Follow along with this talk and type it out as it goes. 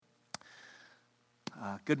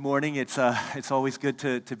Good morning. It's always good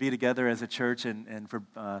to be together as a church, and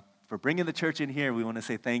for bringing the church in here, we want to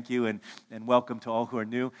say thank you and welcome to all who are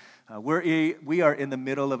new. We are in the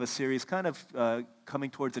middle of a series, kind of coming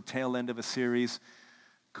towards the tail end of a series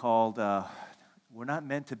called "We're Not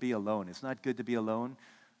Meant to Be Alone." It's not good to be alone,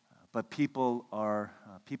 but people are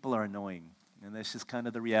annoying. And that's just kind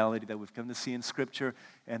of the reality that we've come to see in Scripture,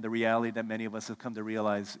 and the reality that many of us have come to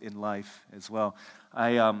realize in life as well.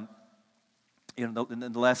 In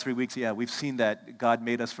the last 3 weeks, we've seen that God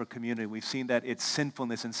made us for community. We've seen that it's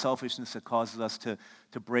sinfulness and selfishness that causes us to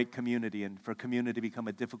break community, and for community to become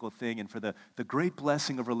a difficult thing, and for the great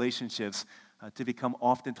blessing of relationships to become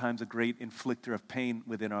oftentimes a great inflictor of pain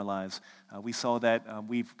within our lives. We saw that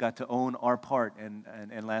we've got to own our part,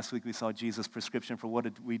 and last week we saw Jesus' prescription for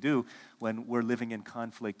what we do when we're living in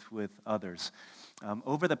conflict with others.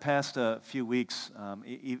 Over the past few weeks, our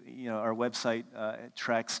website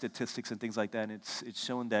tracks statistics and things like that, and it's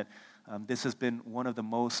shown that this has been one of the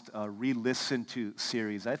most re-listened to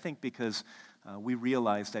series. I think because we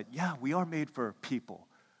realize that, we are made for people,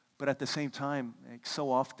 but at the same time,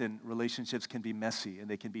 so often relationships can be messy, and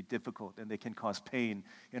they can be difficult, and they can cause pain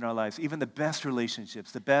in our lives. Even the best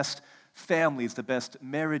relationships, the best families, the best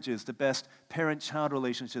marriages, the best parent-child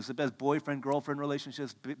relationships, the best boyfriend-girlfriend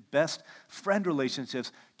relationships, best friend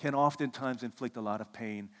relationships can oftentimes inflict a lot of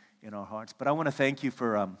pain in our hearts. But I want to thank you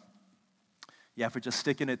for just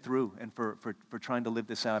sticking it through and for trying to live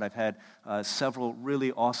this out. I've had several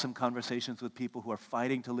really awesome conversations with people who are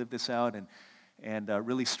fighting to live this out and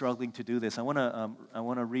really struggling to do this. I want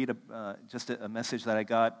to read just a message that I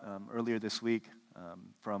got earlier this week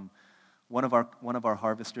from one of our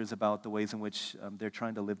harvesters about the ways in which they're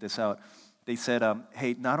trying to live this out. They said,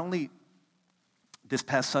 "Hey, not only this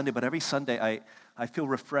past Sunday, but every Sunday I feel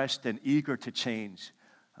refreshed and eager to change.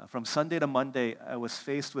 From Sunday to Monday, I was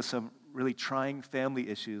faced with some really trying family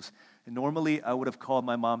issues. And normally, I would have called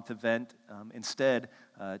my mom to vent. Instead,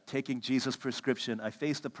 taking Jesus' prescription, I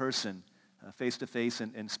faced a person face-to-face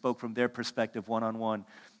and spoke from their perspective one-on-one.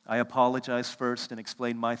 I apologized first and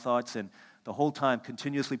explained my thoughts, and the whole time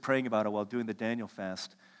continuously praying about it while doing the Daniel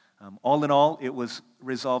fast. All in all, it was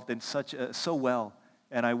resolved in so well,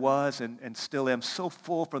 and I was and still am so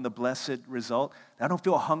full from the blessed result that I don't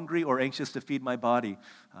feel hungry or anxious to feed my body.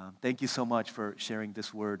 Thank you so much for sharing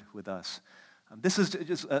this word with us." This is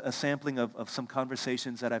just a sampling of some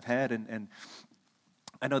conversations that I've had, and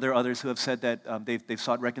I know there are others who have said that they've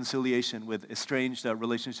sought reconciliation with estranged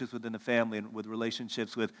relationships within the family and with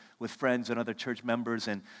relationships with friends and other church members.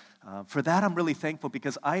 And for that, I'm really thankful,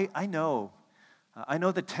 because I know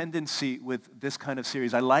the tendency with this kind of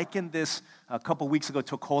series. I likened this a couple weeks ago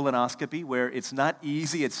to a colonoscopy, where it's not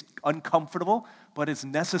easy, it's uncomfortable, but it's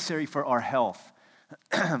necessary for our health.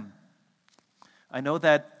 I know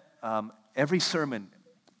that every sermon,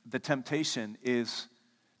 the temptation is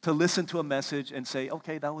to listen to a message and say,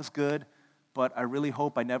 okay, that was good, but I really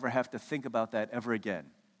hope I never have to think about that ever again.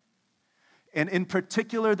 And in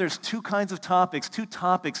particular, there's two kinds of topics,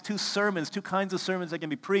 two sermons, two kinds of sermons that can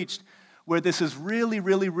be preached where this is really,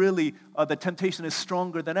 really, really, the temptation is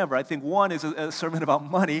stronger than ever. I think one is a sermon about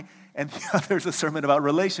money, and the other is a sermon about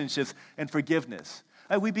relationships and forgiveness.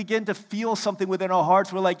 We begin to feel something within our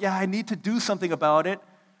hearts. We're like, I need to do something about it.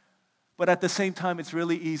 But at the same time, it's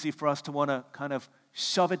really easy for us to want to kind of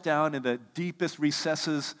shove it down in the deepest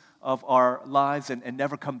recesses of our lives and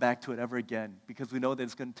never come back to it ever again, because we know that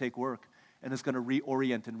it's going to take work, and it's going to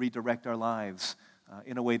reorient and redirect our lives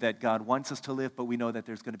in a way that God wants us to live, but we know that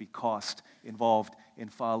there's going to be cost involved in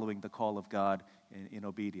following the call of God in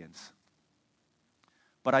obedience.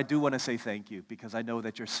 But I do want to say thank you, because I know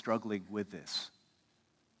that you're struggling with this.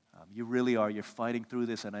 You really are. You're fighting through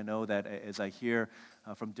this, and I know that as I hear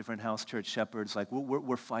from different house church shepherds, like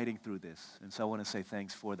we're fighting through this, and so I want to say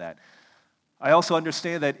thanks for that. I also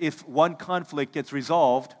understand that if one conflict gets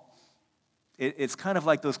resolved, it's kind of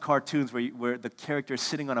like those cartoons where the character is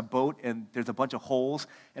sitting on a boat and there's a bunch of holes,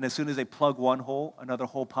 and as soon as they plug one hole, another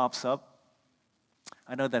hole pops up.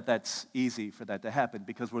 I know that that's easy for that to happen,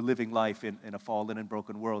 because we're living life in a fallen and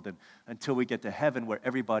broken world, and until we get to heaven where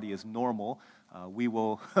everybody is normal, we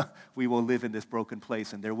will live in this broken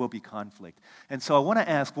place, and there will be conflict. And so I want to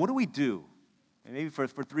ask, what do we do? And maybe for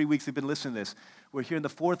 3 weeks we've been listening to this. We're here in the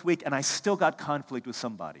 4th week, and I still got conflict with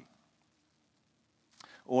somebody.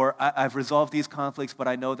 Or I've resolved these conflicts, but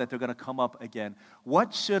I know that they're going to come up again.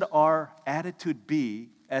 What should our attitude be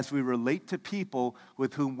as we relate to people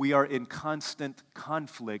with whom we are in constant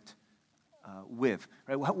conflict with?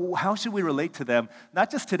 Right? How should we relate to them,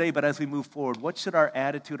 not just today, but as we move forward? What should our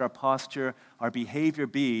attitude, our posture, our behavior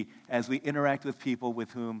be as we interact with people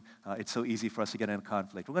with whom it's so easy for us to get into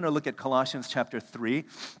conflict? We're going to look at Colossians chapter 3.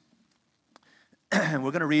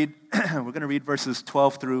 We're going to read verses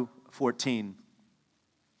 12 through 14.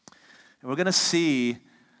 And we're going to see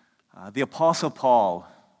the Apostle Paul.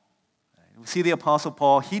 We see the Apostle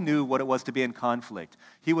Paul. He knew what it was to be in conflict.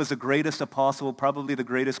 He was the greatest apostle, probably the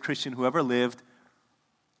greatest Christian who ever lived.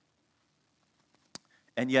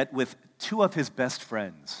 And yet with two of his best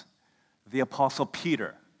friends, the Apostle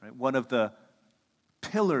Peter, right, one of the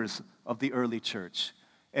pillars of the early church,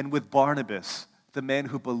 and with Barnabas, the man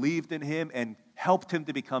who believed in him and helped him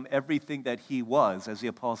to become everything that he was as the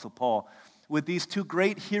Apostle Paul. With these two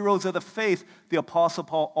great heroes of the faith, the Apostle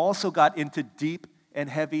Paul also got into deep and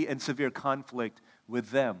heavy and severe conflict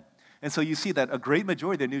with them. And so you see that a great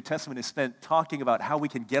majority of the New Testament is spent talking about how we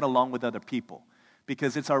can get along with other people,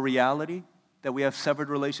 because it's our reality that we have severed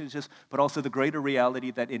relationships, but also the greater reality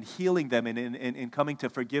that in healing them and in coming to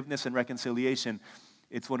forgiveness and reconciliation,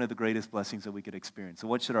 it's one of the greatest blessings that we could experience. So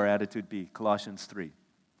what should our attitude be? Colossians 3,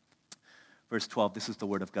 verse 12. This is the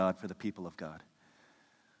word of God for the people of God.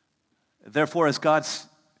 Therefore, as God's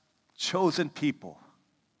chosen people,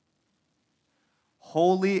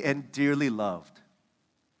 holy and dearly loved,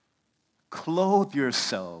 clothe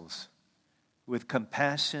yourselves with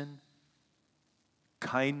compassion,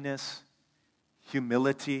 kindness,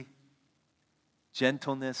 humility,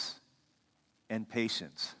 gentleness, and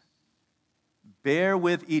patience. Bear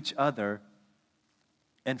with each other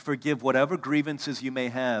and forgive whatever grievances you may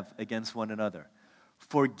have against one another.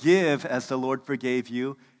 Forgive as the Lord forgave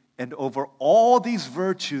you, and over all these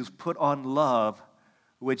virtues put on love,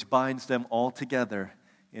 which binds them all together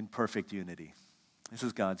in perfect unity. This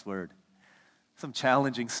is God's word. Some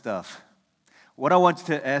challenging stuff. What I want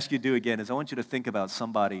to ask you to do again is I want you to think about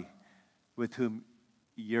somebody with whom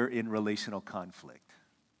you're in relational conflict.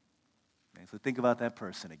 Okay, so think about that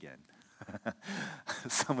person again.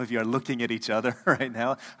 Some of you are looking at each other right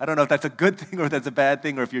now. I don't know if that's a good thing or if that's a bad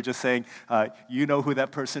thing, or if you're just saying you know who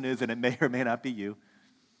that person is and it may or may not be you.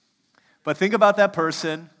 But think about that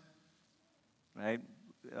person, right?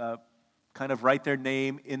 Kind of write their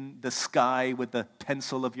name in the sky with the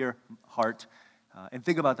pencil of your heart, and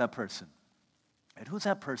think about that person. And who's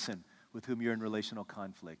that person with whom you're in relational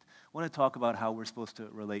conflict? I want to talk about how we're supposed to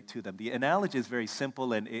relate to them. The analogy is very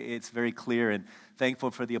simple and it's very clear, and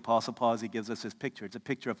thankful for the Apostle Paul as he gives us this picture. It's a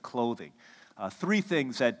picture of clothing. Three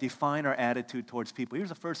things that define our attitude towards people. Here's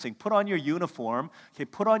the first thing. Put on your uniform. Okay,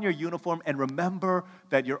 put on your uniform and remember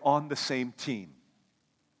that you're on the same team.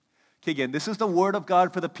 Okay, again, this is the word of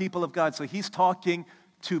God for the people of God. So he's talking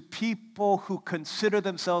to people who consider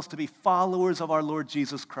themselves to be followers of our Lord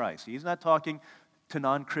Jesus Christ. He's not talking to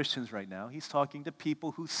non-Christians right now. He's talking to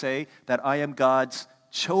people who say that I am God's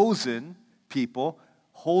chosen people,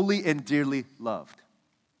 holy and dearly loved.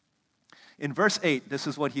 In verse 8, this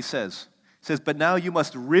is what he says. He says, but now you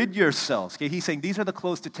must rid yourselves. Okay, he's saying these are the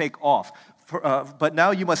clothes to take off. But now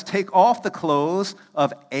you must take off the clothes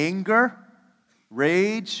of anger,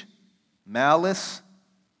 rage, malice,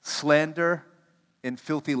 slander, and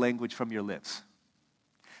filthy language from your lips.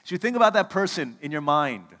 So you think about that person in your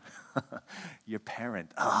mind, your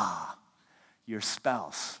parent, your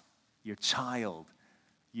spouse, your child,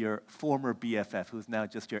 your former BFF, who's now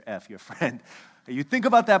just your F, your friend. You think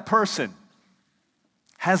about that person.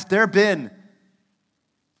 Has there been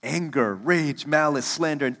anger, rage, malice,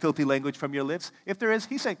 slander, and filthy language from your lips? If there is,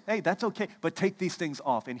 he's saying, hey, that's okay, but take these things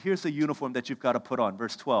off. And here's the uniform that you've got to put on.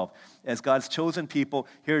 Verse 12, as God's chosen people,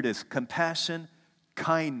 here it is, compassion,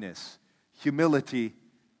 kindness, humility,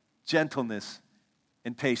 gentleness,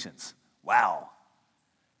 and patience. Wow.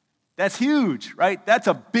 That's huge, right? That's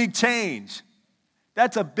a big change.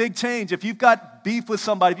 That's a big change. If you've got beef with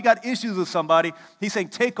somebody, if you've got issues with somebody, he's saying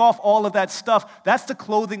take off all of that stuff. That's the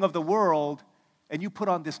clothing of the world, and you put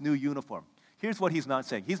on this new uniform. Here's what he's not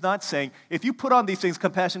saying. He's not saying, if you put on these things,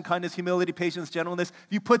 compassion, kindness, humility, patience, gentleness, if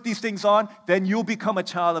you put these things on, then you'll become a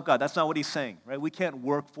child of God. That's not what he's saying, right? We can't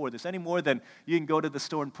work for this any more than you can go to the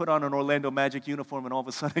store and put on an Orlando Magic uniform and all of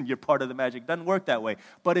a sudden you're part of the Magic. It doesn't work that way.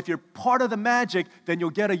 But if you're part of the Magic, then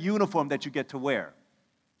you'll get a uniform that you get to wear.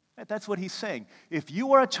 That's what he's saying. If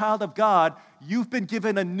you are a child of God, you've been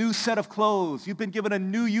given a new set of clothes. You've been given a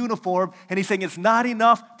new uniform. And he's saying it's not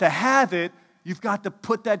enough to have it. You've got to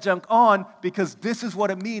put that junk on because this is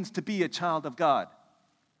what it means to be a child of God.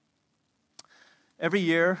 Every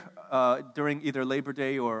year, during either Labor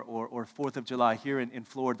Day or 4th of July here in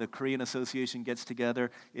Florida, the Korean Association gets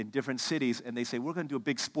together in different cities and they say, we're going to do a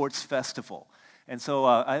big sports festival. And so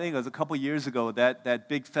I think it was a couple years ago that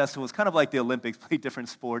big festival was kind of like the Olympics, play different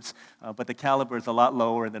sports, but the caliber is a lot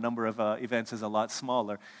lower and the number of events is a lot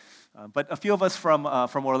smaller. But a few of us from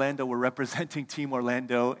Orlando were representing Team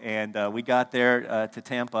Orlando, and we got there to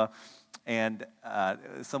Tampa, and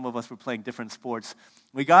some of us were playing different sports.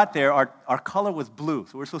 We got there, our color was blue,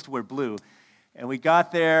 so we're supposed to wear blue. And we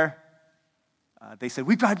got there, they said,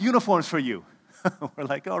 "We've got uniforms for you." We're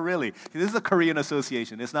like, "Oh, really?" This is a Korean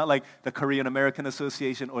association. It's not like the Korean American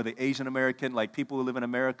Association or the Asian American, like people who live in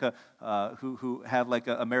America who have like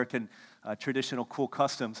American traditional cool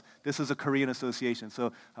customs. This is a Korean association.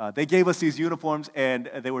 So they gave us these uniforms, and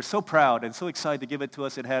they were so proud and so excited to give it to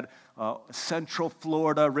us. It had Central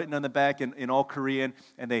Florida written on the back in all Korean,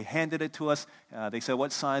 and they handed it to us. They said,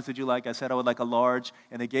 "What size would you like?" I said, "I would like a large,"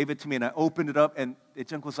 and they gave it to me, and I opened it up, and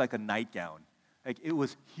it was like a nightgown. Like, it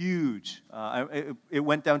was huge. It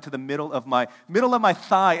went down to the middle of my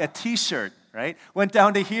thigh, a T-shirt, right? Went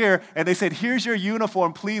down to here, and they said, "Here's your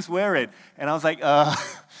uniform, please wear it." And I was like, I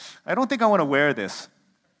don't think I want to wear this.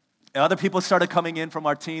 And other people started coming in from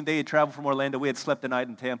our team. They had traveled from Orlando. We had slept the night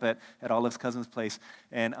in Tampa at Olive's cousin's place.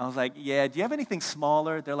 And I was like, "Yeah, do you have anything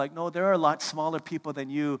smaller?" They're like, "No, there are a lot smaller people than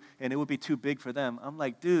you, and it would be too big for them." I'm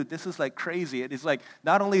like, "Dude, this is like crazy." It is like,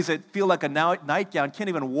 not only does it feel like a nightgown, can't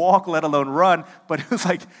even walk, let alone run, but it was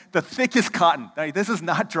like the thickest cotton. Like, this is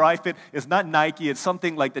not dry fit. It's not Nike. It's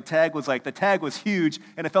something like the tag was huge,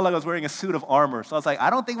 and it felt like I was wearing a suit of armor. So I was like, "I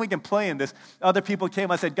don't think we can play in this." Other people came.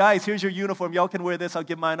 I said, "Guys, here's your uniform. Y'all can wear this. I'll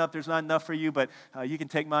give mine up. There's not enough for you, but you can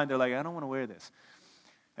take mine." They're like, "I don't want to wear this."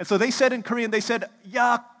 And so they said in Korean, they said,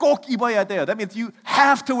 "Ya 꼭 입어야 돼요." That means you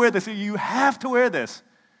have to wear this. You have to wear this.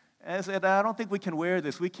 And I said, "I don't think we can wear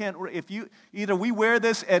this. We can't. Either we wear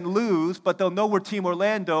this and lose, but they'll know we're Team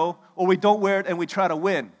Orlando, or we don't wear it and we try to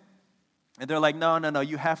win." And they're like, No,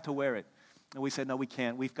 you have to wear it." And we said, "No, we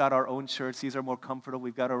can't. We've got our own shirts. These are more comfortable.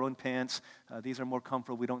 We've got our own pants. These are more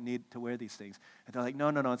comfortable. We don't need to wear these things." And they're like, No.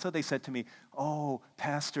 And so they said to me, "Oh,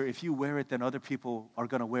 Pastor, if you wear it, then other people are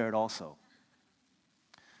going to wear it also."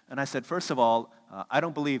 And I said, "First of all, I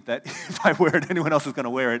don't believe that if I wear it, anyone else is going to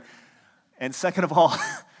wear it. And second of all,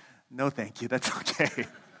 no thank you. That's okay."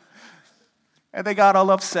 And they got all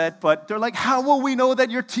upset, but they're like, "How will we know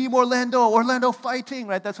that you're Team Orlando fighting?"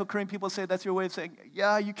 Right? That's what Korean people say. That's your way of saying,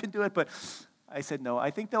 "Yeah, you can do it." But I said, "No,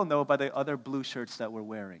 I think they'll know by the other blue shirts that we're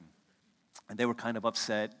wearing." And they were kind of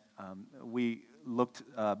upset. We looked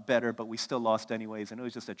better, but we still lost anyways, and it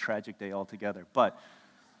was just a tragic day altogether. But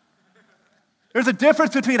there's a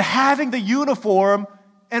difference between having the uniform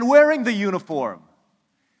and wearing the uniform.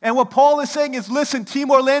 And what Paul is saying is, listen, Team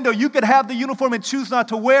Orlando, you could have the uniform and choose not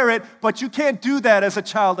to wear it, but you can't do that as a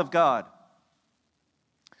child of God.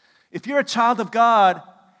 If you're a child of God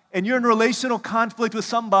and you're in relational conflict with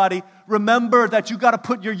somebody, remember that you got to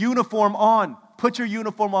put your uniform on. Put your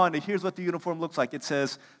uniform on. And here's what the uniform looks like. It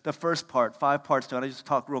says the first part, 5 parts to it. I just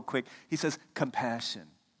talk real quick. He says compassion.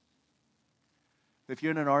 If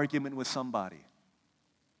you're in an argument with somebody's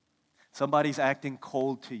acting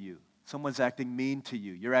cold to you, someone's acting mean to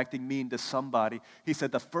you, you're acting mean to somebody, he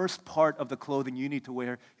said the first part of the clothing you need to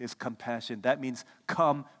wear is compassion. That means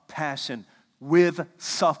compassion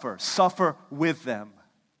suffer with them.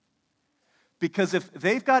 Because if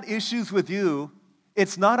they've got issues with you,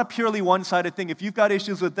 it's not a purely one-sided thing. If you've got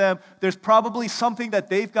issues with them, there's probably something that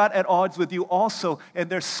they've got at odds with you also, and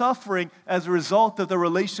they're suffering as a result of the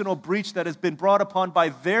relational breach that has been brought upon by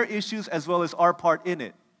their issues as well as our part in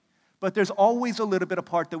it. But there's always a little bit of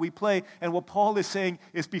part that we play, and what Paul is saying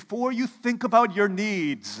is before you think about your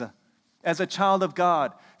needs as a child of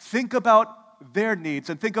God, think about their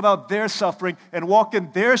needs and think about their suffering and walk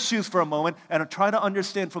in their shoes for a moment and try to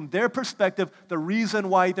understand from their perspective the reason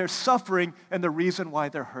why they're suffering and the reason why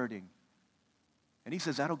they're hurting. And he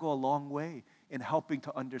says that'll go a long way in helping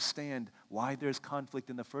to understand why there's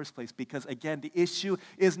conflict in the first place. Because again, the issue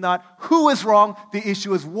is not who is wrong, the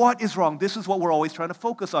issue is what is wrong. This is what we're always trying to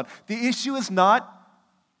focus on. The issue is not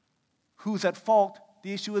who's at fault,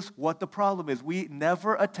 the issue is what the problem is. We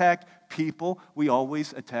never attack people, we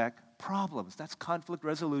always attack problems. That's conflict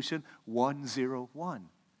resolution 101.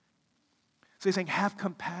 So he's saying have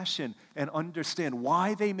compassion and understand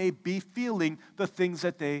why they may be feeling the things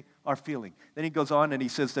that they are feeling. Then he goes on and he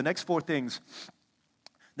says the next four things,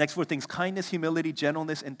 kindness, humility,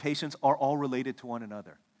 gentleness, and patience are all related to one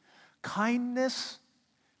another. Kindness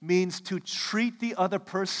means to treat the other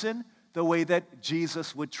person the way that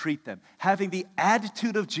Jesus would treat them, having the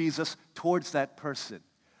attitude of Jesus towards that person.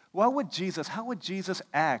 How would Jesus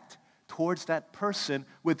act towards that person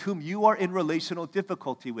with whom you are in relational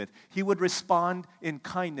difficulty with? He would respond in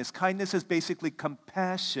kindness. Kindness is basically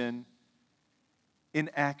compassion in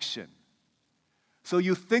action. So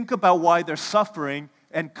you think about why they're suffering,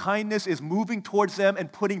 and kindness is moving towards them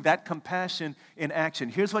and putting that compassion in action.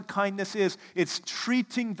 Here's what kindness is. It's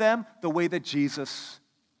treating them the way that Jesus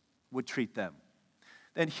would treat them.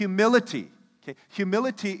 Then humility. Okay?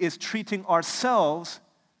 Humility is treating ourselves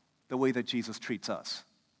the way that Jesus treats us.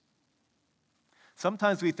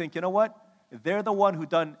 Sometimes we think, you know what? They're the one who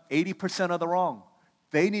done 80% of the wrong.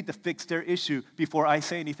 They need to fix their issue before I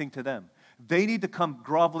say anything to them. They need to come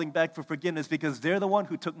groveling back for forgiveness because they're the one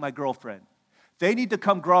who took my girlfriend. They need to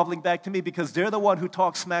come groveling back to me because they're the one who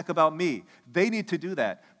talks smack about me. They need to do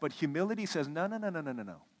that. But humility says, no.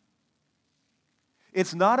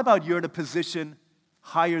 It's not about you're in a position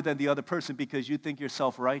higher than the other person because you think you're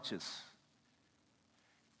self-righteous.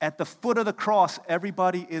 At the foot of the cross,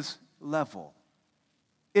 everybody is level.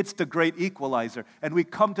 It's the great equalizer. And we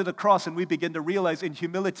come to the cross and we begin to realize in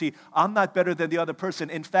humility, I'm not better than the other person.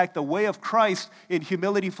 In fact, the way of Christ in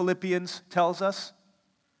humility, Philippians tells us,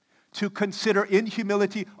 to consider in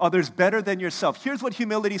humility others better than yourself. Here's what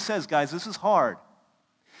humility says, guys. This is hard.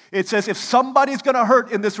 It says if somebody's going to hurt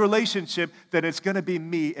in this relationship, then it's going to be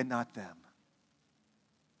me and not them.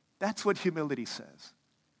 That's what humility says.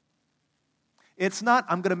 It's not,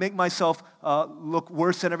 I'm going to make myself look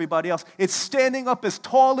worse than everybody else. It's standing up as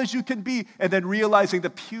tall as you can be and then realizing the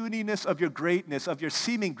puniness of your greatness, of your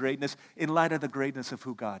seeming greatness, in light of the greatness of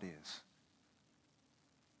who God is.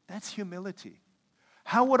 That's humility.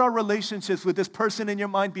 How would our relationships with this person in your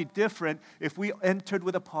mind be different if we entered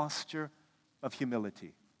with a posture of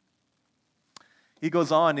humility? He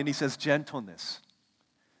goes on and he says, gentleness.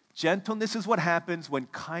 Gentleness is what happens when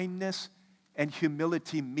kindness and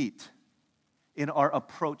humility meet in our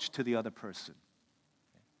approach to the other person.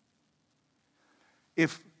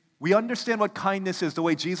 If we understand what kindness is the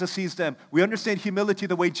way Jesus sees them, we understand humility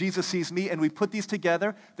the way Jesus sees me, and we put these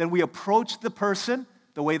together, then we approach the person,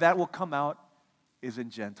 the way that will come out is in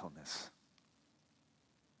gentleness.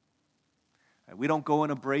 We don't go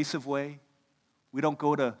in an abrasive way. We don't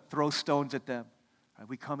go to throw stones at them.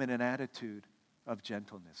 We come in an attitude of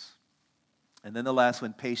gentleness. And then the last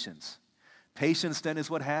one, patience. Patience then is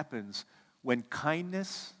what happens when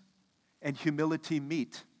kindness and humility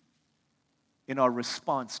meet in our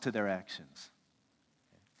response to their actions.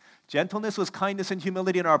 Gentleness was kindness and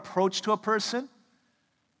humility in our approach to a person.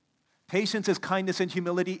 Patience is kindness and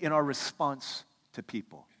humility in our response to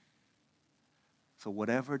people. So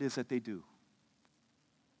whatever it is that they do,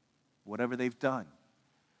 whatever they've done,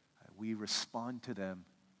 we respond to them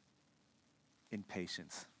in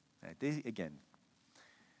patience.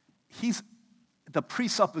 The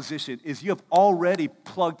presupposition is you have already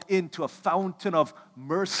plugged into a fountain of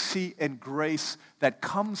mercy and grace that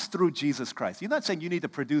comes through Jesus Christ. You're not saying you need to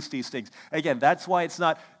produce these things. Again, that's why it's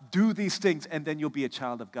not do these things and then you'll be a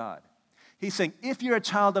child of God. He's saying, if you're a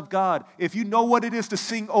child of God, if you know what it is to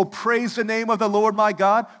sing, oh, praise the name of the Lord my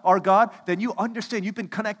God, our God, then you understand you've been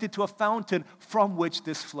connected to a fountain from which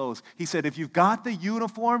this flows. He said, if you've got the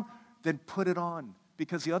uniform, then put it on.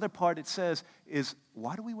 Because the other part it says is,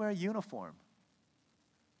 why do we wear a uniform?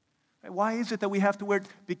 Why is it that we have to wear it?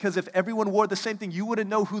 Because if everyone wore the same thing, you wouldn't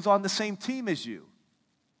know who's on the same team as you.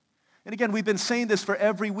 And again, we've been saying this for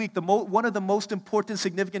every week. One of the most important,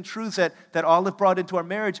 significant truths that Olive brought into our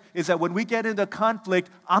marriage is that when we get into conflict,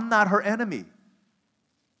 I'm not her enemy.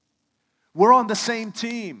 We're on the same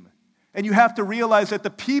team. And you have to realize that the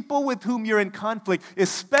people with whom you're in conflict,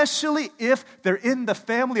 especially if they're in the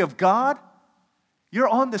family of God, you're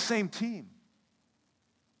on the same team.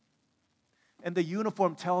 And the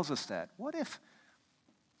uniform tells us that. What if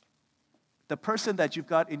the person that you've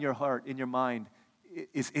got in your heart, in your mind,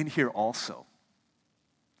 is in here also?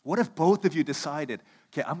 What if both of you decided,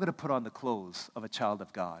 okay, I'm going to put on the clothes of a child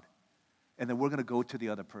of God, and then we're going to go to the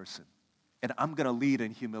other person, and I'm going to lead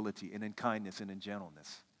in humility and in kindness and in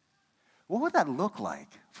gentleness? What would that look like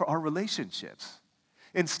for our relationships?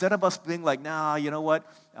 Instead of us being like, nah, you know what?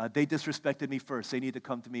 They disrespected me first. They need to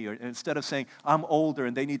come to me. Or instead of saying, I'm older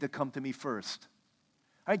and they need to come to me first.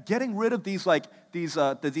 All right, getting rid of these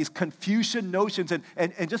Confucian notions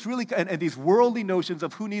and just really and these worldly notions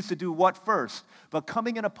of who needs to do what first, but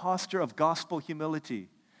coming in a posture of gospel humility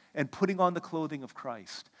and putting on the clothing of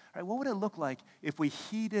Christ. All right, what would it look like if we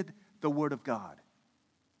heeded the word of God?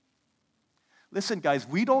 Listen, guys,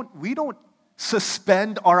 we don't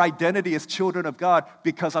suspend our identity as children of God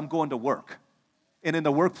because I'm going to work. And in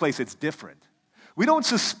the workplace, it's different. We don't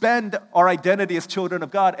suspend our identity as children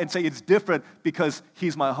of God and say it's different because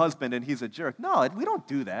he's my husband and he's a jerk. No, we don't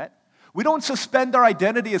do that. We don't suspend our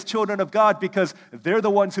identity as children of God because they're the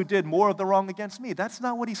ones who did more of the wrong against me. That's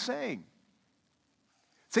not what he's saying.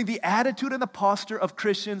 He's saying the attitude and the posture of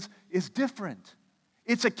Christians is different.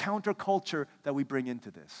 It's a counterculture that we bring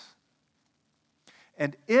into this.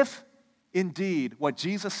 And if indeed what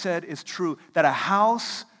Jesus said is true, that a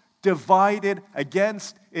house divided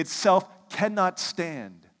against itself cannot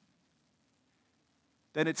stand,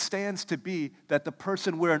 then it stands to be that the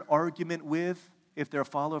person we're in argument with, if they're a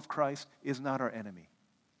follower of Christ, is not our enemy.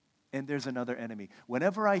 And there's another enemy.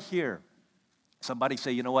 Whenever I hear somebody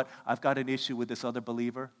say, you know what, I've got an issue with this other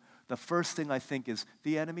believer, the first thing I think is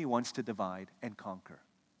the enemy wants to divide and conquer.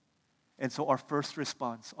 And so our first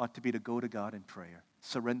response ought to be to go to God in prayer.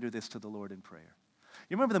 Surrender this to the Lord in prayer.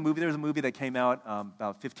 You remember the movie? There was a movie that came out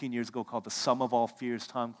about 15 years ago called The Sum of All Fears,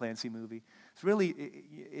 Tom Clancy movie. It's really,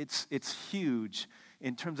 it's huge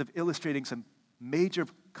in terms of illustrating some major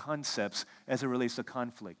concepts as it relates to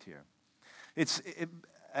conflict here.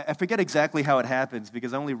 I forget exactly how it happens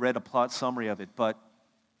because I only read a plot summary of it, but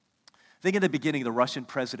I think in the beginning the Russian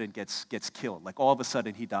president gets killed. Like all of a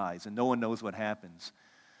sudden he dies and no one knows what happens.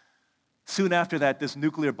 Soon after that, this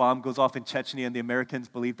nuclear bomb goes off in Chechnya, and the Americans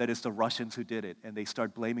believe that it's the Russians who did it, and they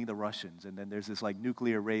start blaming the Russians. And then there's this like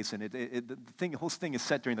nuclear race, and the whole thing is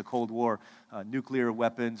set during the Cold War, nuclear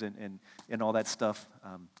weapons and all that stuff,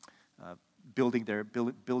 building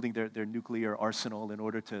their nuclear arsenal in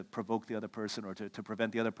order to provoke the other person or to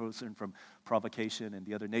prevent the other person from provocation and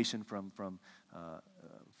the other nation from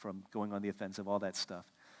going on the offensive, all that stuff.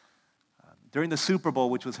 During the Super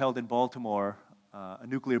Bowl, which was held in Baltimore, a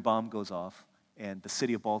nuclear bomb goes off, and the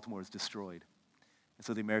city of Baltimore is destroyed. And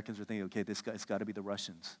so the Americans are thinking, okay, it's got to be the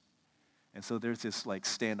Russians. And so there's this like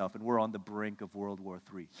standoff, and we're on the brink of World War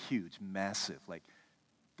III. Huge, massive, like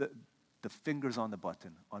the fingers on the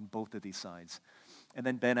button on both of these sides. And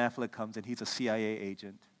then Ben Affleck comes, and he's a CIA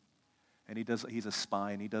agent, and he's a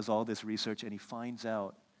spy, and he does all this research, and he finds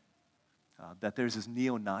out that there's this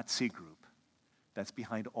neo-Nazi group that's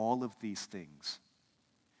behind all of these things.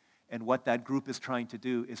 And what that group is trying to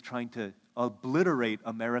do is trying to obliterate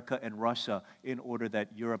America and Russia in order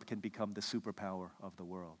that Europe can become the superpower of the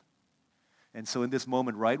world. And so in this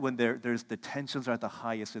moment, right when there's the tensions are at the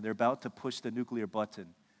highest and they're about to push the nuclear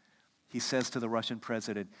button, he says to the Russian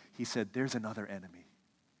president, he said, there's another enemy.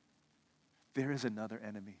 There is another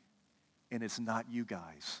enemy, and it's not you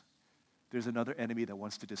guys. There's another enemy that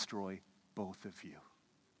wants to destroy both of you.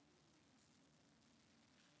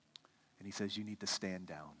 And he says, you need to stand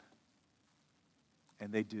down.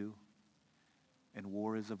 And they do, and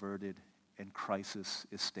war is averted, and crisis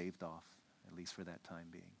is staved off, at least for that time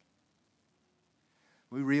being.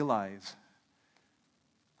 We realize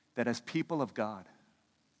that as people of God,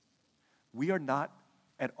 we are not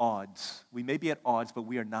at odds. We may be at odds, but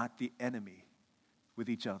we are not the enemy with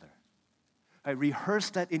each other. I rehearse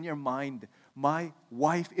that in your mind. My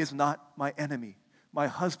wife is not my enemy. My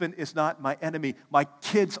husband is not my enemy. My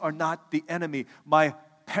kids are not the enemy. My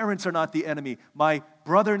parents are not the enemy. My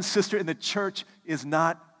brother and sister in the church is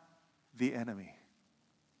not the enemy.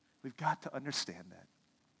 We've got to understand that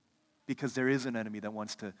because there is an enemy that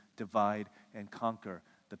wants to divide and conquer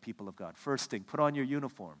the people of God. First thing, put on your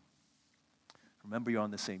uniform. Remember, you're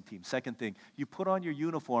on the same team. Second thing, you put on your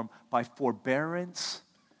uniform by forbearance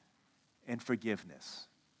and forgiveness.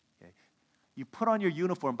 Okay? You put on your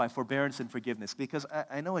uniform by forbearance and forgiveness because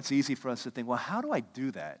I know it's easy for us to think, well, how do I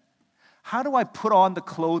do that? How do I put on the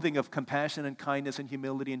clothing of compassion and kindness and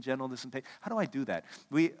humility and gentleness and patience? How do I do that?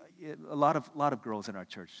 A lot of girls in our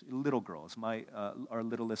church, little girls. Our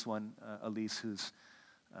littlest one, Elise, who's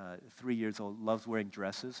 3 years old, loves wearing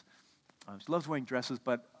dresses. She loves wearing dresses,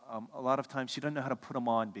 but a lot of times she doesn't know how to put them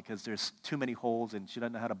on because there's too many holes and she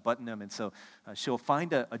doesn't know how to button them. And so she'll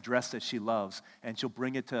find a dress that she loves and she'll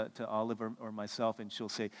bring it to Olive or myself and she'll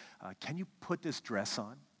say, can you put this dress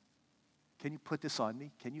on? Can you put this on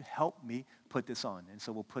me? Can you help me put this on? And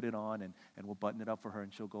so we'll put it on and we'll button it up for her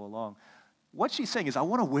and she'll go along. What she's saying is, I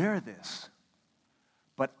want to wear this,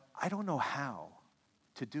 but I don't know how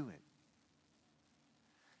to do it.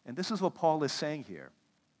 And this is what Paul is saying here.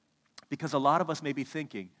 Because a lot of us may be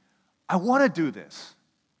thinking, I want to do this,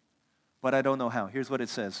 but I don't know how. Here's what it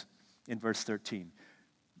says in verse 13.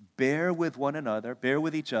 Bear with one another, bear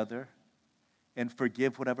with each other, and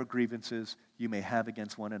forgive whatever grievances you may have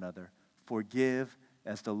against one another. Forgive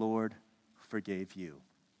as the Lord forgave you.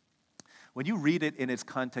 When you read it in its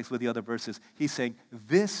context with the other verses, he's saying,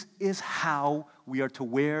 this is how we are to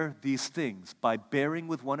wear these things, by bearing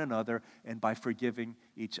with one another and by forgiving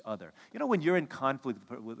each other. You know, when you're in conflict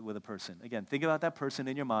with a person, again, think about that person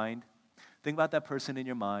in your mind. Think about that person in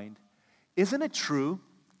your mind. Isn't it true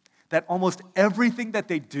that almost everything that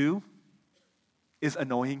they do is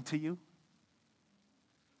annoying to you?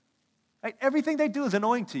 Right? Everything they do is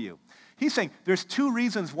annoying to you. He's saying there's two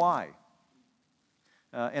reasons why.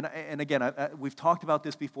 And again, we've talked about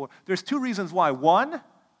this before. There's two reasons why. One,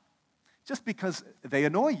 just because they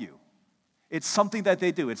annoy you. It's something that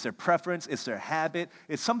they do. It's their preference. It's their habit.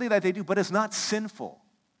 It's something that they do, but it's not sinful.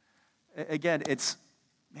 Again,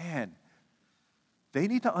 they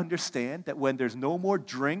need to understand that when there's no more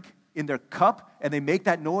drink in their cup and they make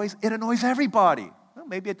that noise, it annoys everybody. Well,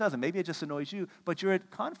 maybe it doesn't. Maybe it just annoys you, but you're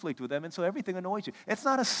at conflict with them, and so everything annoys you. It's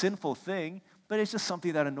not a sinful thing, but it's just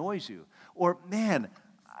something that annoys you. Or,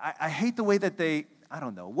 I hate the way that they, I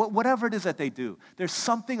don't know, whatever it is that they do. There's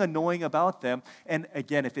something annoying about them, and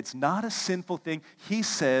again, if it's not a sinful thing, he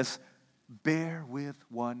says, bear with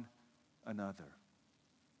one another.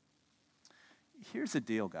 Here's the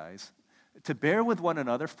deal, guys. To bear with one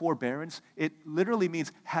another, forbearance, it literally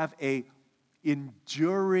means have a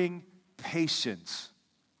enduring patience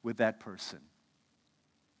with that person.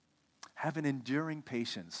 Have an enduring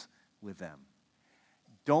patience with them.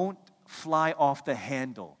 Don't fly off the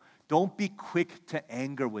handle. Don't be quick to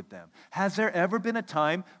anger with them. Has there ever been a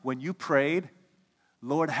time when you prayed,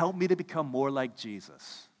 Lord, help me to become more like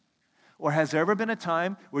Jesus? Or has there ever been a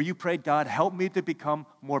time where you prayed, God, help me to become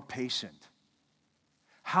more patient?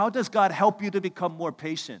 How does God help you to become more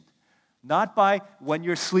patient? Not by when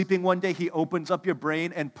you're sleeping one day, he opens up your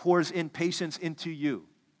brain and pours in patience into you.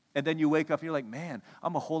 And then you wake up and you're like, man,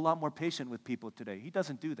 I'm a whole lot more patient with people today. He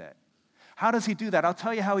doesn't do that. How does he do that? I'll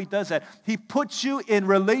tell you how he does that. He puts you in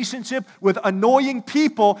relationship with annoying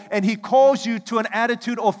people, and he calls you to an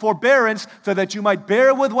attitude of forbearance so that you might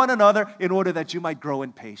bear with one another in order that you might grow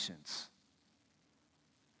in patience.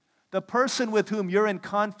 The person with whom you're in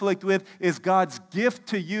conflict with is God's gift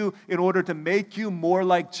to you in order to make you more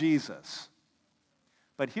like Jesus.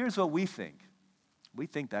 But here's what we think. We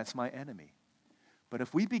think that's my enemy. But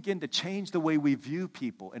if we begin to change the way we view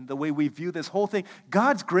people and the way we view this whole thing,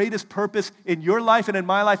 God's greatest purpose in your life and in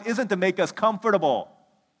my life isn't to make us comfortable.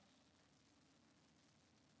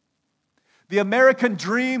 The American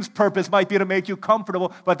dream's purpose might be to make you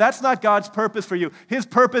comfortable, but that's not God's purpose for you. His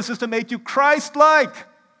purpose is to make you Christ-like.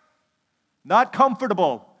 Not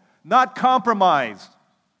comfortable, not compromised.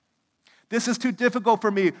 This is too difficult for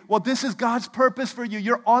me. Well, this is God's purpose for you.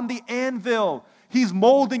 You're on the anvil. He's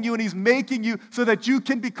molding you and he's making you so that you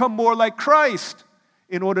can become more like Christ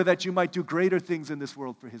in order that you might do greater things in this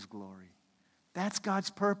world for his glory. That's God's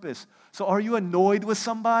purpose. So are you annoyed with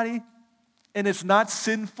somebody and it's not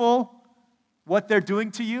sinful what they're doing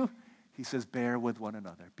to you? He says, bear with one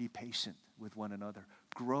another. Be patient with one another.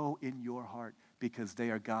 Grow in your heart, because they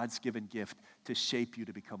are God's given gift to shape you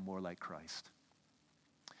to become more like Christ.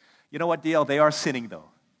 You know what, DL? They are sinning, though.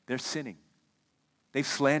 They're sinning. They've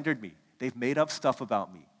slandered me. They've made up stuff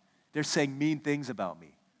about me. They're saying mean things about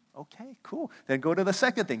me. Okay, cool. Then go to the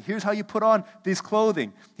second thing. Here's how you put on these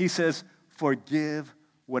clothing. He says, forgive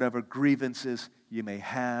whatever grievances you may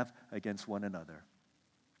have against one another.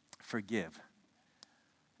 Forgive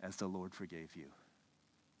as the Lord forgave you.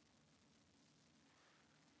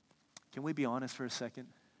 Can we be honest for a second?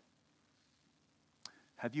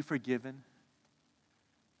 Have you forgiven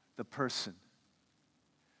the person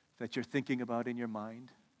that you're thinking about in your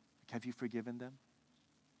mind? Have you forgiven them?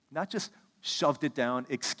 Not just shoved it down,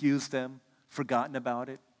 excused them, forgotten about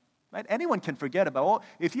it. Right? Anyone can forget about it. Well,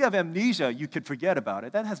 if you have amnesia, you could forget about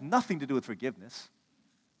it. That has nothing to do with forgiveness.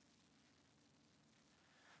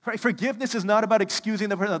 Right? Forgiveness is not about excusing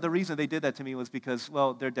the person. The reason they did that to me was because,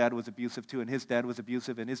 well, their dad was abusive too, and his dad was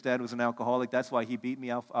abusive, and his dad was an alcoholic. That's why he beat me.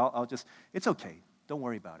 I'll just, it's okay. Don't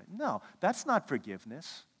worry about it. No, that's not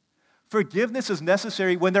forgiveness. Forgiveness is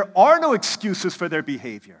necessary when there are no excuses for their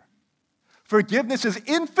behavior. Forgiveness is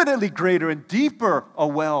infinitely greater and deeper a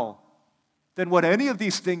well than what any of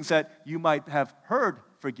these things that you might have heard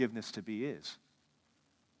forgiveness to be is.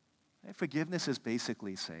 And forgiveness is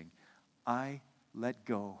basically saying, I let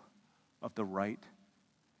go of the right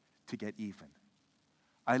to get even.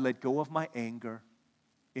 I let go of my anger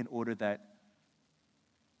in order that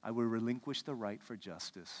I will relinquish the right for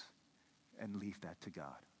justice and leave that to God.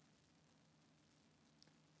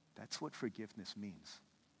 That's what forgiveness means.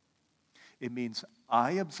 It means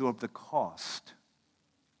I absorb the cost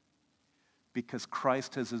because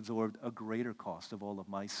Christ has absorbed a greater cost of all of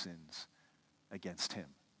my sins against him.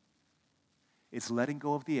 It's letting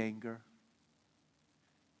go of the anger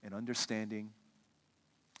and understanding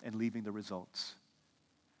and leaving the results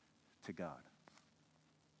to God.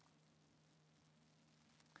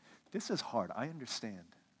 This is hard, I understand,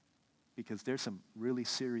 because there's some really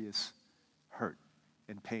serious hurt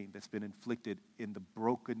and pain that's been inflicted in the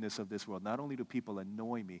brokenness of this world. Not only do people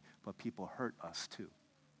annoy me, but people hurt us too.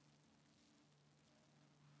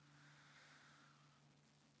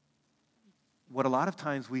 What a lot of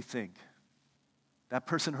times we think That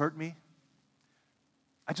person hurt me.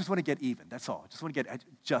 I just want to get even. That's all. I just want to get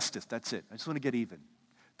justice. That's it. I just want to get even.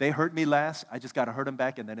 They hurt me last. I just got to hurt them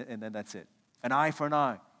back, and then that's it. An eye for an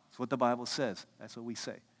eye. That's what the Bible says. That's what we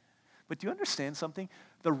say. But do you understand something?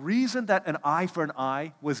 The reason that an eye for an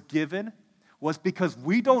eye was given was because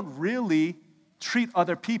we don't really treat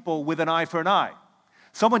other people with an eye for an eye.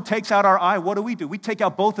 Someone takes out our eye, what do? We take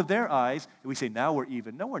out both of their eyes, and we say, now we're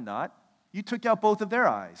even. No, we're not. You took out both of their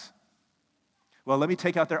eyes. Well, let me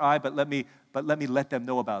take out their eye, but let me let them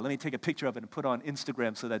know about it. Let me take a picture of it and put it on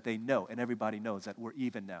Instagram so that they know, and everybody knows that we're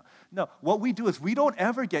even now. No, what we do is we don't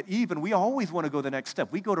ever get even. We always want to go the next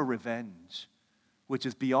step. We go to revenge, which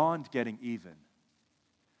is beyond getting even.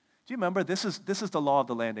 Do you remember, this is the law of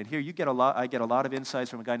the land, and here I get a lot of insights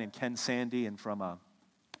from a guy named Ken Sande and from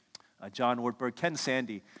John Ortberg. Ken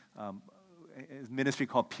Sande, his ministry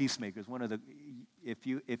called Peacemakers. If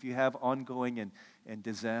you have ongoing and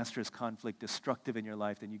disastrous conflict, destructive in your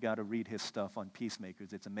life, then you got to read his stuff on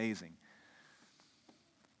Peacemakers. It's amazing.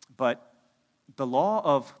 But the law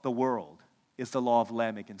of the world is the law of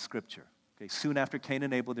Lamech in Scripture. Okay, soon after Cain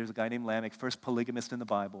and Abel, there's a guy named Lamech, first polygamist in the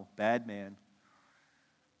Bible, bad man.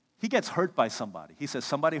 He gets hurt by somebody. He says,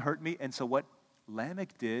 somebody hurt me, and so what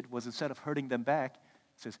Lamech did was instead of hurting them back,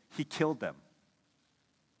 he says, he killed them.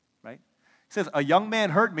 Right? He says, a young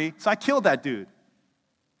man hurt me, so I killed that dude.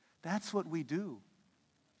 That's what we do.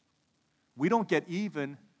 We don't get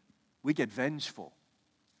even, we get vengeful.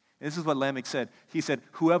 And this is what Lamech said. He said,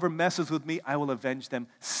 whoever messes with me, I will avenge them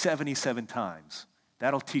 77 times.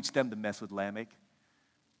 That'll teach them to mess with Lamech.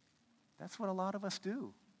 That's what a lot of us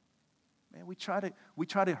do. Man, we try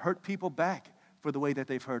to hurt people back for the way that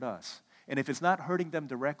they've hurt us. And if it's not hurting them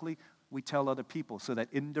directly, we tell other people so that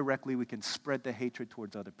indirectly we can spread the hatred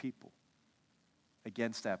towards other people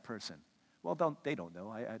against that person. Well, they don't know.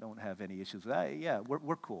 I don't have any issues with that. Yeah,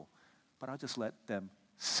 we're cool. But I'll just let them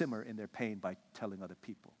simmer in their pain by telling other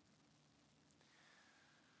people.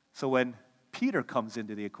 So when Peter comes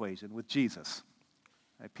into the equation with Jesus,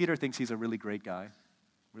 right, Peter thinks he's a really great guy,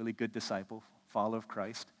 really good disciple, follower of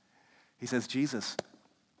Christ. He says, Jesus,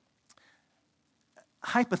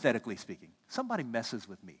 hypothetically speaking, somebody messes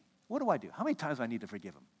with me. What do I do? How many times do I need to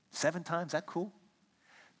forgive him? 7 times? That cool?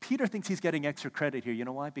 Peter thinks he's getting extra credit here. You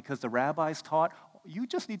know why? Because the rabbis taught, you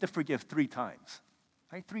just need to forgive 3 times.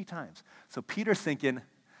 Right? 3 times. So Peter's thinking,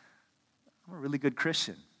 I'm a really good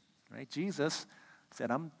Christian. Right? Jesus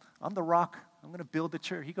said, I'm the rock. I'm going to build the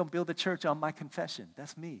church. He's going to build the church on my confession.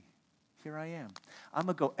 That's me. Here I am. I'm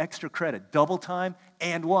going to go extra credit. Double time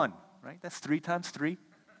and 1. Right? That's 3 times 3.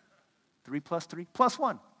 3 plus 3 plus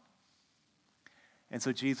 1. And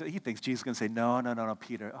so he thinks Jesus is going to say, no,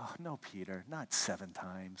 Peter. Oh, no, Peter, not 7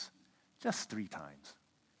 times. Just 3 times.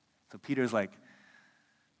 So Peter's like,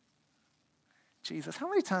 Jesus, how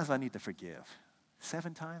many times do I need to forgive?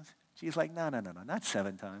 7 times? Jesus is like, no, not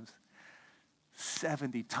 7 times.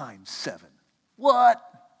 70 times 7. What?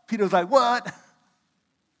 Peter's like, what?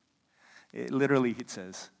 It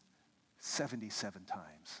says 77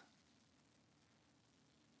 times.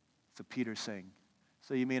 So Peter's saying,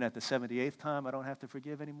 so you mean at the 78th time I don't have to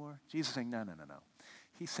forgive anymore? Jesus is saying, no.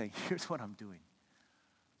 He's saying, here's what I'm doing.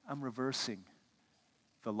 I'm reversing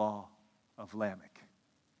the law of Lamech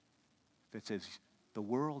that says, the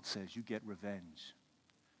world says you get revenge.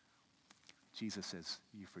 Jesus says,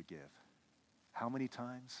 you forgive. How many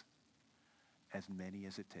times? As many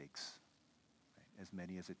as it takes. Right? As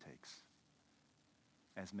many as it takes.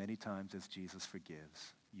 As many times as Jesus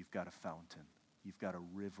forgives, you've got a fountain. You've got a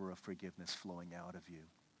river of forgiveness flowing out of you.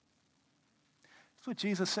 That's what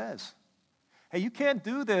Jesus says. Hey, you can't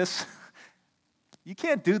do this. You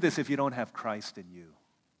can't do this if you don't have Christ in you.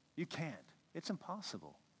 You can't. It's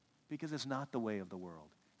impossible because it's not the way of the world.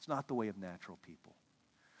 It's not the way of natural people.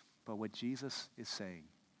 But what Jesus is saying,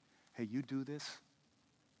 hey, you do this,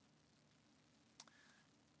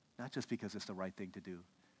 not just because it's the right thing to do,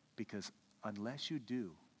 because unless you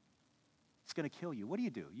do, it's going to kill you. What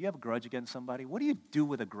do? You have a grudge against somebody? What do you do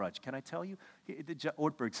with a grudge? Can I tell you?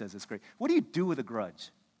 Ortberg says it's great. What do you do with a grudge?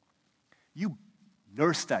 You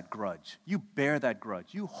nurse that grudge. You bear that grudge.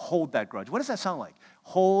 You hold that grudge. What does that sound like?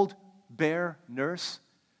 Hold, bear, nurse?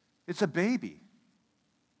 It's a baby.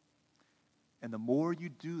 And the more you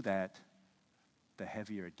do that, the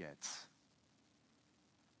heavier it gets.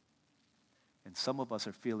 And some of us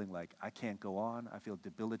are feeling like, I can't go on. I feel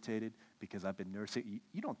debilitated because I've been nursing.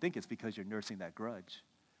 You don't think it's because you're nursing that grudge,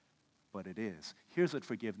 but it is. Here's what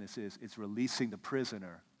forgiveness is. It's releasing the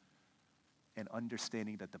prisoner and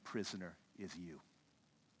understanding that the prisoner is you.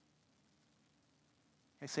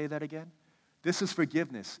 Can I say that again? This is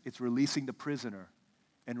forgiveness. It's releasing the prisoner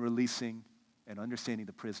and releasing and understanding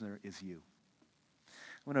the prisoner is you.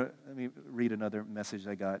 Let me read another message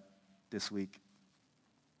I got this week.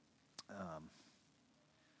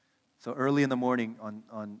 So early in the morning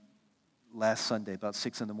on last Sunday, about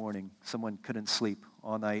 6 in the morning, someone couldn't sleep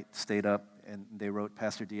all night, stayed up, and they wrote,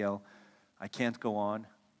 Pastor DL, I can't go on.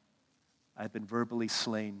 I've been verbally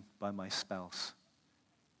slain by my spouse.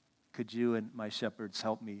 Could you and my shepherds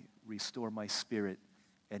help me restore my spirit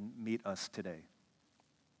and meet us today?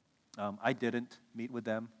 I didn't meet with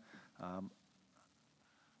them.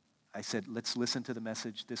 I said, let's listen to the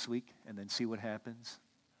message this week and then see what happens.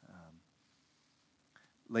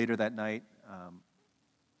 Later that night,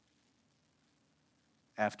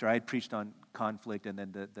 after I had preached on conflict and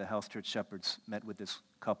then the House Church shepherds met with this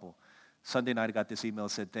couple, Sunday night I got this email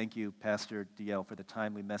that said, thank you, Pastor DL, for the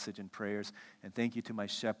timely message and prayers, and thank you to my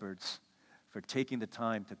shepherds for taking the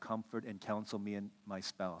time to comfort and counsel me and my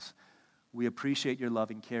spouse. We appreciate your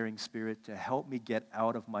loving, caring spirit to help me get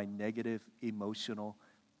out of my negative emotional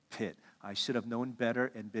pit. I should have known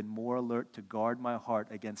better and been more alert to guard my heart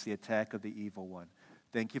against the attack of the evil one.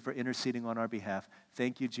 Thank you for interceding on our behalf.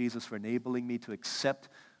 Thank you, Jesus, for enabling me to accept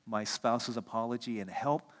my spouse's apology and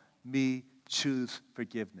help me choose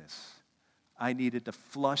forgiveness. I needed to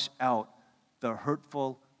flush out the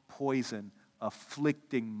hurtful poison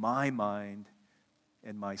afflicting my mind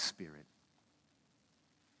and my spirit.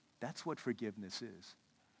 That's what forgiveness is.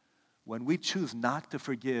 When we choose not to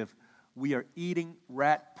forgive, we are eating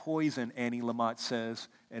rat poison, Annie Lamott says,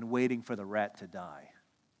 and waiting for the rat to die.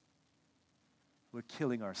 We're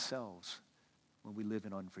killing ourselves when we live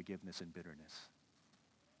in unforgiveness and bitterness.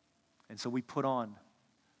 And so we put on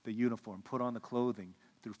the uniform, put on the clothing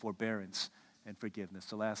through forbearance and forgiveness.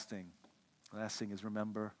 The last thing is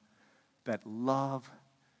remember that love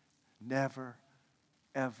never,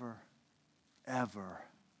 ever, ever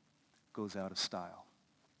goes out of style.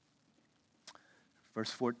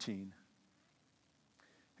 Verse 14,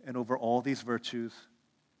 and over all these virtues,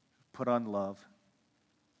 put on love,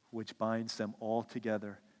 which binds them all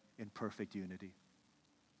together in perfect unity.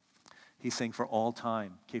 He's saying for all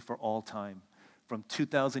time, for all time, from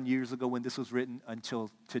 2,000 years ago when this was written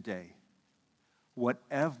until today,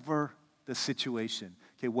 whatever the situation,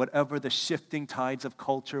 whatever the shifting tides of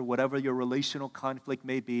culture, whatever your relational conflict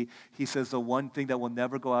may be, he says the one thing that will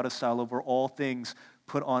never go out of style over all things,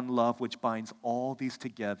 put on love, which binds all these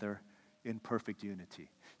together in perfect unity.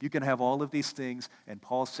 You can have all of these things, and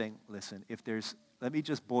Paul's saying, listen, let me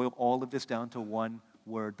just boil all of this down to one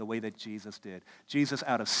word, the way that Jesus did. Jesus,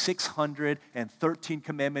 out of 613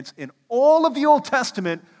 commandments in all of the Old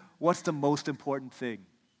Testament, what's the most important thing?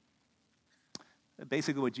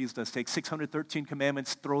 Basically what Jesus does, takes 613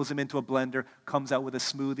 commandments, throws them into a blender, comes out with a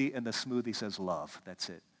smoothie, and the smoothie says love. That's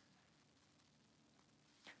it.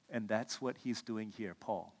 And that's what he's doing here,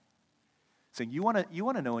 Paul. Saying, you want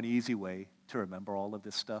to know an easy way to remember all of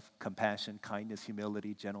this stuff? Compassion, kindness,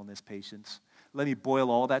 humility, gentleness, patience. Let me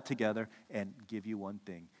boil all that together and give you one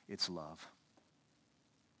thing. It's love.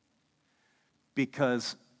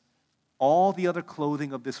 Because all the other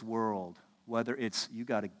clothing of this world, whether it's you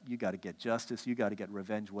got to get justice, you got to get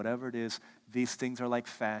revenge, whatever it is, these things are like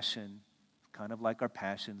fashion, kind of like our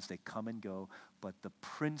passions. They come and go. But the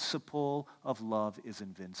principle of love is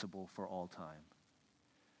invincible for all time.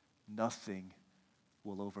 Nothing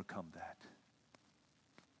will overcome that.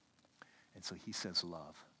 And so he says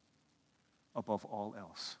love. Above all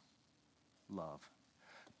else, love.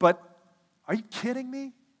 But are you kidding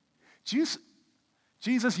me? Jesus,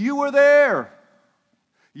 you were there.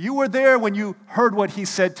 You were there when you heard what he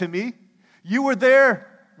said to me. You were there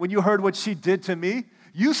when you heard what she did to me.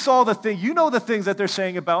 You saw the thing. You know the things that they're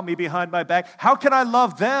saying about me behind my back. How can I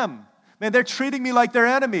love them? Man, they're treating me like their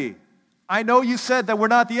enemy. I know you said that we're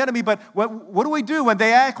not the enemy, but what do we do when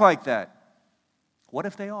they act like that? What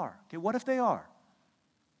if they are? Okay, what if they are?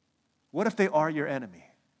 What if they are your enemy?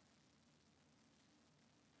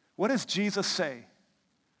 What does Jesus say?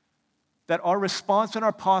 That our response and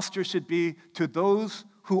our posture should be to those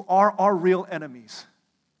who are our real enemies.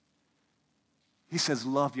 He says,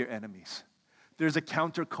 love your enemies. There's a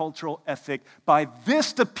countercultural ethic. By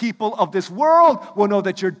this, the people of this world will know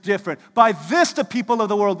that you're different. By this, the people of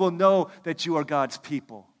the world will know that you are God's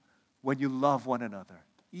people. When you love one another,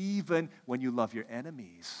 even when you love your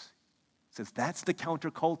enemies. It says that's the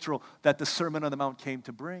countercultural that the Sermon on the Mount came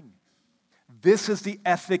to bring. This is the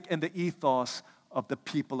ethic and the ethos of the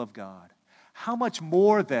people of God. How much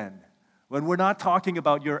more then, when we're not talking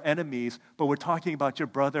about your enemies, but we're talking about your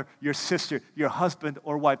brother, your sister, your husband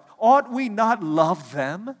or wife, ought we not love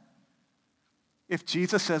them? If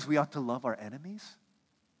Jesus says we ought to love our enemies?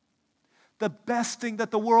 The best thing that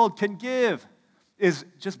the world can give is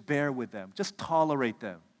just bear with them, just tolerate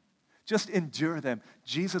them. Just endure them.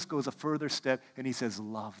 Jesus goes a further step and he says,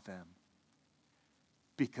 love them.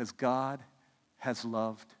 Because God has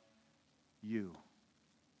loved you.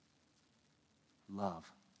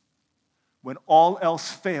 Love. When all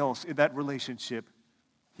else fails in that relationship,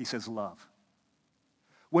 he says love.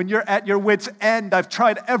 When you're at your wit's end, I've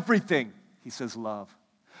tried everything, he says love.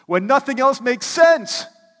 When nothing else makes sense,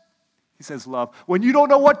 he says love. When you don't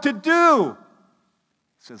know what to do,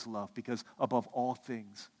 he says love. Because above all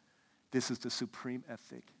things, this is the supreme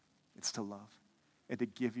ethic. It's to love and to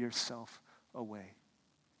give yourself away.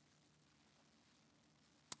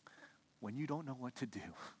 When you don't know what to do,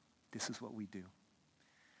 this is what we do.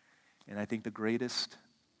 And I think the greatest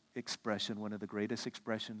expression, one of the greatest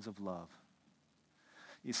expressions of love,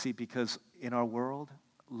 you see, because in our world,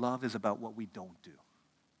 love is about what we don't do.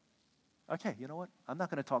 Okay, you know what? I'm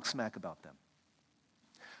not going to talk smack about them.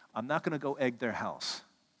 I'm not going to go egg their house.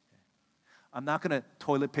 I'm not going to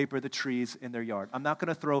toilet paper the trees in their yard. I'm not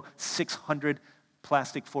going to throw 600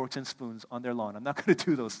 plastic forks and spoons on their lawn. I'm not going to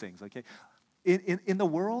do those things, okay? In the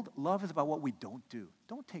world, love is about what we don't do.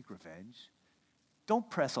 Don't take revenge. Don't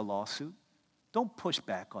press a lawsuit. Don't push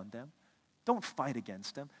back on them. Don't fight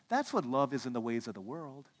against them. That's what love is in the ways of the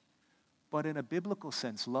world. But in a biblical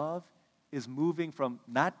sense, love is moving from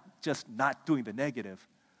not just not doing the negative,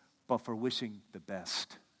 but for wishing the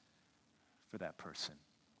best for that person.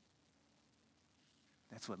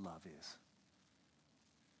 That's what love is.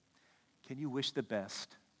 Can you wish the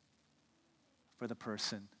best for the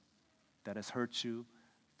person that has hurt you,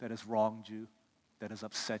 that has wronged you, that has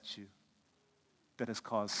upset you, that has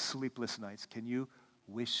caused sleepless nights? Can you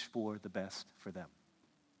wish for the best for them?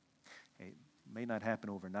 It may not happen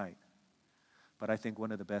overnight, but I think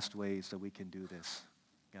one of the best ways that we can do this,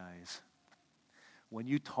 guys, when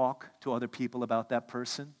you talk to other people about that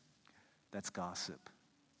person, that's gossip.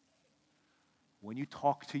 When you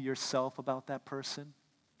talk to yourself about that person,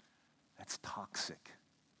 that's toxic.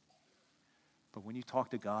 But when you talk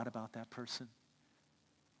to God about that person,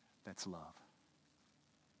 that's love.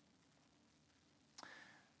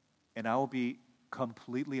 And I will be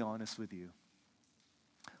completely honest with you.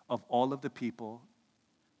 Of all of the people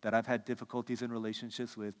that I've had difficulties in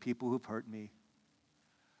relationships with, people who've hurt me,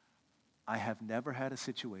 I have never had a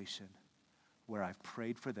situation where I've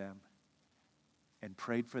prayed for them,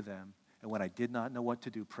 and when I did not know what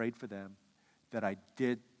to do, prayed for them, that I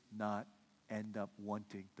did not end up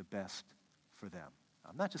wanting the best for them.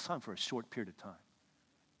 I'm not just talking for a short period of time.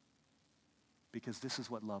 Because this is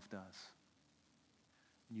what love does.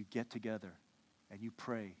 When you get together and you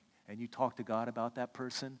pray and you talk to God about that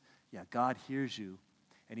person, yeah, God hears you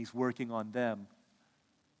and he's working on them.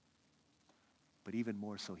 But even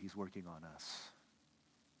more so, he's working on us.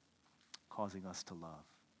 Causing us to love,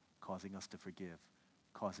 causing us to forgive,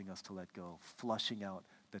 causing us to let go, flushing out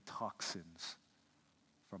the toxins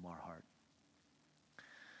from our heart.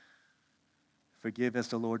 Forgive as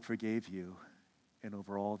the Lord forgave you, and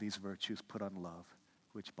over all these virtues put on love,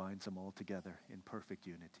 which binds them all together in perfect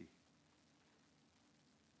unity.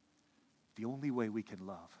 The only way we can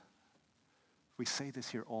love, we say this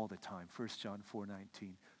here all the time, 1 John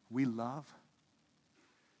 4:19, we love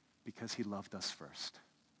because he loved us first.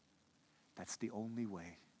 That's the only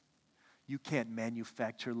way. You can't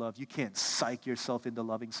manufacture love. You can't psych yourself into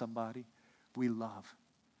loving somebody. We love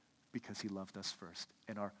because he loved us first.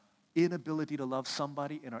 And our inability to love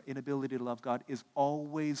somebody and our inability to love God is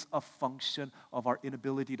always a function of our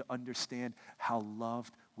inability to understand how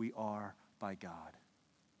loved we are by God.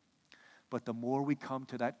 But the more we come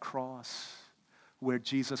to that cross where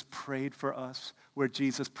Jesus prayed for us, where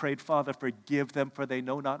Jesus prayed, Father, forgive them for they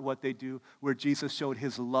know not what they do, where Jesus showed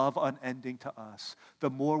his love unending to us, the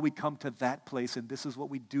more we come to that place, and this is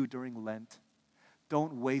what we do during Lent.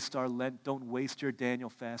 Don't waste our Lent. Don't waste your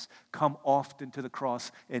Daniel fast. Come often to the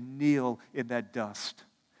cross and kneel in that dust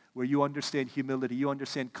where you understand humility, you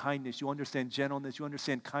understand kindness, you understand gentleness, you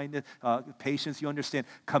understand kindness, patience, you understand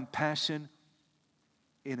compassion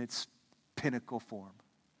in its pinnacle form.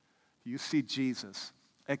 You see Jesus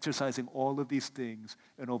exercising all of these things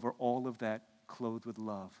and over all of that clothed with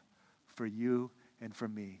love for you and for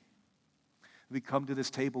me. We come to this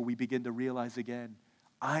table, we begin to realize again,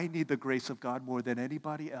 I need the grace of God more than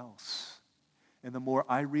anybody else. And the more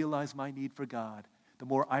I realize my need for God, the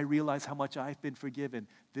more I realize how much I've been forgiven.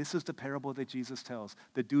 This is the parable that Jesus tells.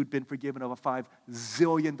 The dude been forgiven of a $5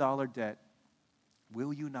 zillion debt.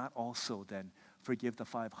 Will you not also then forgive the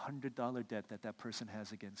 $500 debt that that person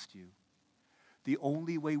has against you? The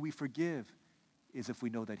only way we forgive is if we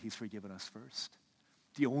know that he's forgiven us first.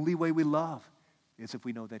 The only way we love is if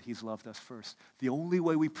we know that he's loved us first. The only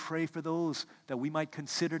way we pray for those that we might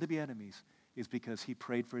consider to be enemies is because he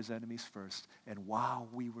prayed for his enemies first. And while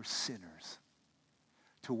we were sinners,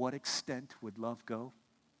 to what extent would love go?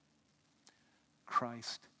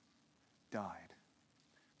 Christ died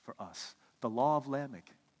for us. The law of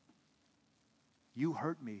Lamech. You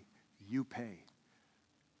hurt me, you pay.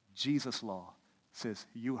 Jesus' law says,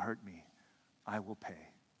 you hurt me, I will pay.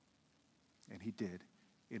 And he did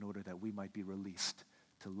in order that we might be released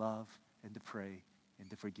to love and to pray and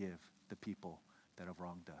to forgive the people that have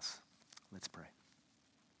wronged us. Let's pray.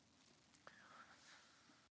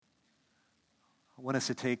 I want us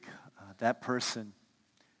to take that person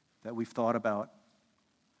that we've thought about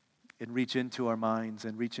and reach into our minds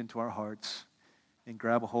and reach into our hearts and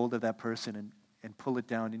grab a hold of that person and pull it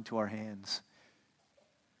down into our hands.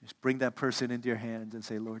 Just bring that person into your hands and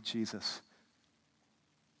say, Lord Jesus,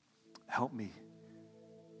 help me.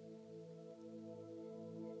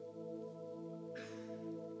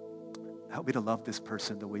 Help me to love this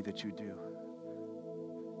person the way that you do.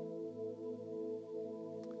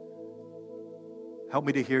 Help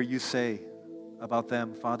me to hear you say about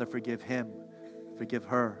them, Father, forgive him, forgive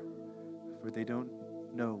her, for they don't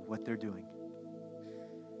know what they're doing.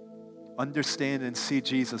 Understand and see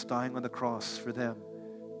Jesus dying on the cross for them.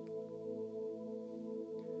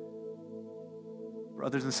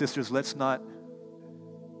 Brothers and sisters, let's not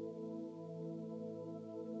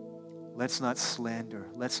slander,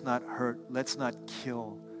 let's not hurt, let's not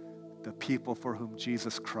kill the people for whom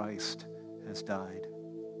Jesus Christ has died.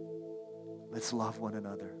 Let's love one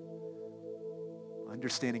another,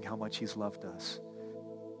 understanding how much he's loved us.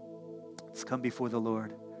 Let's come before the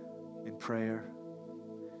Lord in prayer.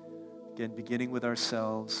 Again, beginning with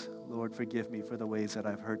ourselves. Lord, forgive me for the ways that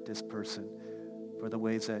I've hurt this person, for the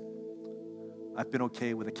ways that I've been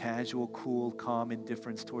okay with a casual, cool, calm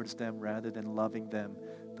indifference towards them rather than loving them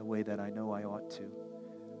the way that I know I ought to.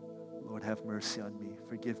 Lord, have mercy on me.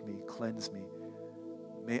 Forgive me. Cleanse me.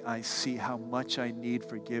 May I see how much I need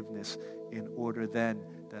forgiveness in order then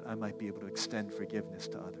that I might be able to extend forgiveness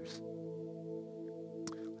to others.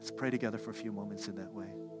 Let's pray together for a few moments in that way.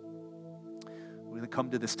 We're going to come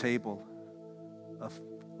to this table of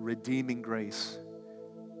redeeming grace.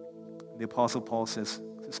 The Apostle Paul says,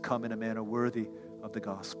 come in a manner worthy of the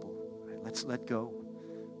gospel. Right, let's let go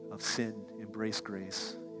of sin, embrace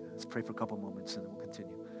grace. Let's pray for a couple moments and then we'll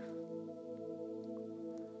continue.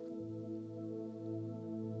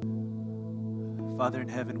 Father in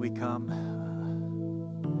heaven, we come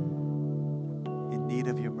in need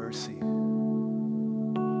of your mercy.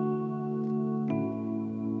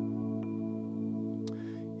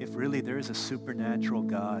 If really there is a supernatural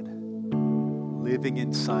God living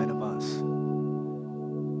inside of us,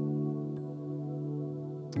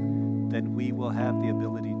 then we will have the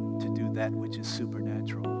ability to do that which is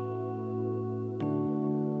supernatural.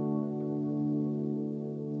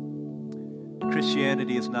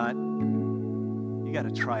 Christianity is not, you got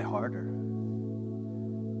to try harder.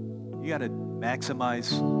 You got to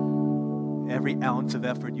maximize every ounce of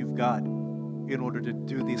effort you've got in order to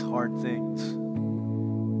do these hard things.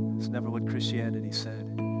 It's never what Christianity said.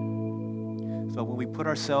 So when we put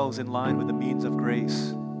ourselves in line with the means of grace,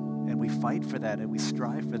 and we fight for that, and we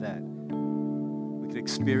strive for that, we can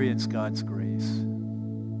experience God's grace.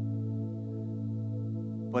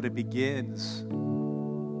 But it begins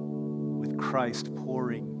with Christ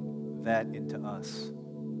pouring that into us.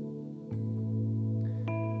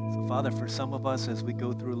 So Father, for some of us as we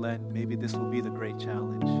go through Lent, maybe this will be the great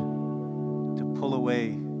challenge, to pull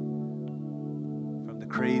away from the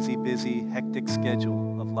crazy, busy, hectic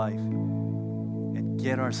schedule of life and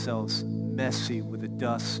get ourselves messy with the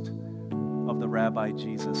dust of the Rabbi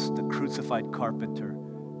Jesus, the crucified carpenter,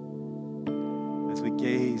 as we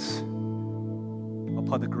gaze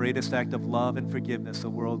upon the greatest act of love and forgiveness the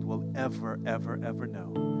world will ever, ever, ever know.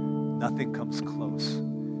 Nothing comes close.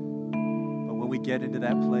 But when we get into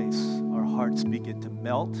that place, our hearts begin to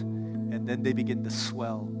melt, and then they begin to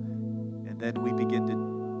swell, and then we begin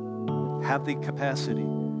to have the capacity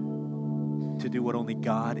to do what only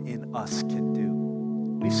God in us can do.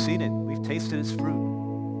 We've seen it. We've tasted its fruit.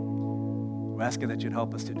 We're asking that you'd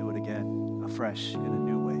help us to do it again, afresh, in a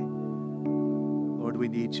new way. Lord, we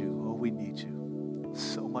need you. Oh, we need you.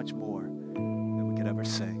 So much more than we could ever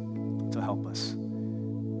say. So help us.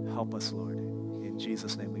 Help us, Lord. In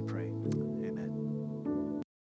Jesus' name we pray.